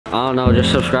I don't know,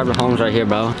 just subscribe to Holmes right here,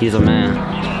 bro. He's a man.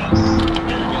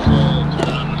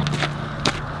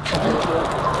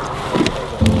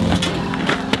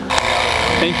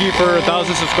 Thank you for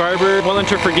 1,000 subscribers. Willing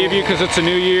to forgive you because it's a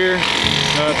new year,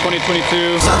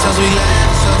 2022. Sometimes we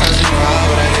laugh, sometimes we cry,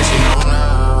 but I guess you know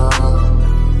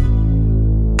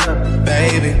now.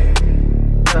 Baby,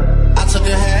 I took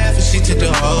a half and she took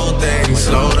the whole thing.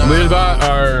 Slow down. We just got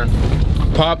our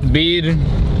pop bead.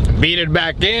 Beat it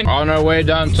back in on our way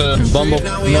down to Bumble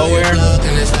nowhere.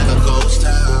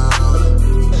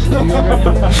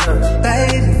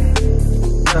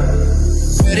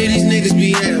 Where did these niggas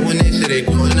be at when they say they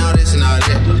doing all this and all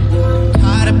that?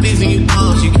 Tired of beefing you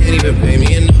bums, you can't even pay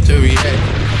me enough to react.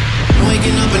 I'm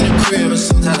waking up in the crib and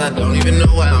sometimes I don't even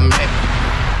know where I'm at.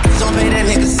 Please don't pay that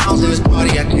nigga songs in this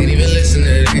party, I can't even listen to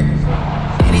that.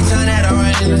 Anytime that I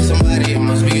run into somebody, it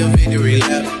must be a victory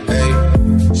lap, hey.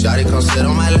 Shawty come sit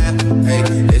on my lap, hey.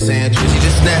 They saying Drizzy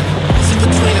just snap. This in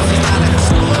between us, it's not like a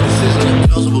store, this isn't a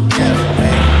closable gap,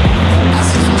 hey. I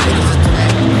see some niggas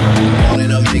attack, I'm on it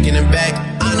up, making it back.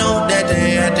 I know that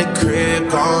they at the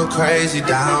crib going crazy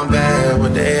down bad.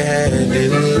 What they had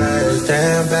didn't last,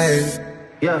 damn baby.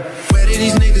 Yeah. Where did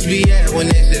these niggas be at when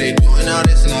they say they doing all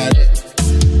this and all that?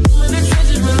 In the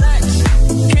trenches, relax.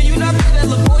 Can you not put that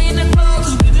little boy in the club?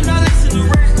 Cause we do not listen to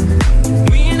rap.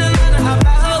 We in Atlanta, how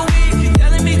about her week? You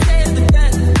telling me say it's the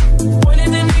best.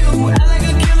 Pointing at nigga who act like a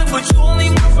killer, but you only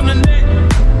work from the neck.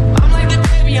 I'm like the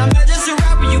baby, I'm not just a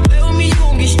rapper. You play with me, you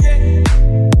gon' get straight.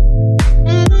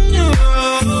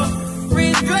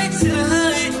 Bring Drake to the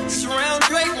hood, surround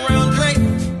Drake, round Drake.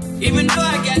 Even though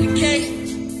I got the cake,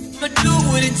 I'ma do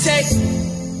what it takes.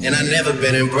 And I never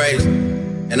been embraced,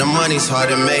 and the money's hard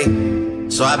to make.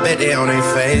 So I bet they on their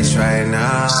face right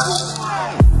now.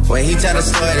 When he tell the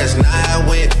story, that's not how it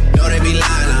went. Know they be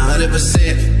lying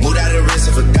 100%. Moved out of the wrist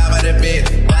and forgot about that bed.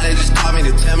 Now they just called me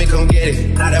to tell me come get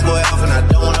it. Now that boy off and I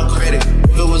don't want no credit.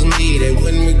 If it was me, they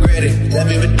wouldn't regret it. Left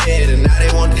me for dead and now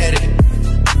they won't dead it.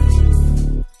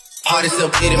 Party still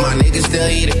bleeding, my niggas still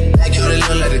eat it. Backyard it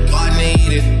look like the garden they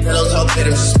eat it. Pillows all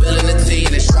bitter, she spilling the tea.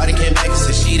 And then Shawty came back and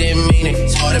said she didn't mean it.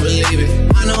 It's hard to believe it.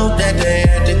 I know that they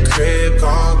at the crib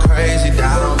going crazy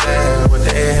down bad. What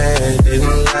they had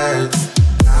didn't last.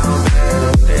 Down bad,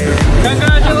 what they had.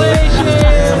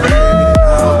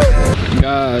 Congratulations!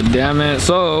 God damn it.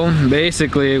 So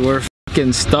basically we're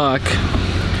fucking stuck.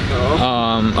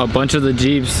 A bunch of the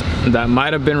Jeeps that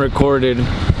might have been recorded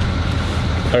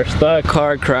are stuck.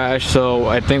 Car crash, so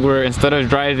I think we're, instead of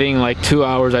driving like 2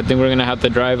 hours, I think we're gonna have to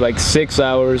drive like 6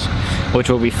 hours, which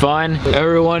will be fun.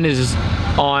 Everyone is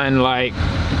on like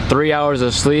 3 hours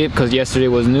of sleep because yesterday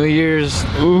was New Year's.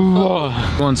 Ooh.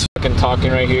 Everyone's fucking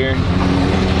talking right here.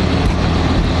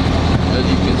 As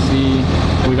you can see,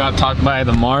 we got talked by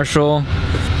the marshal.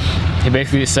 He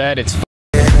basically said it's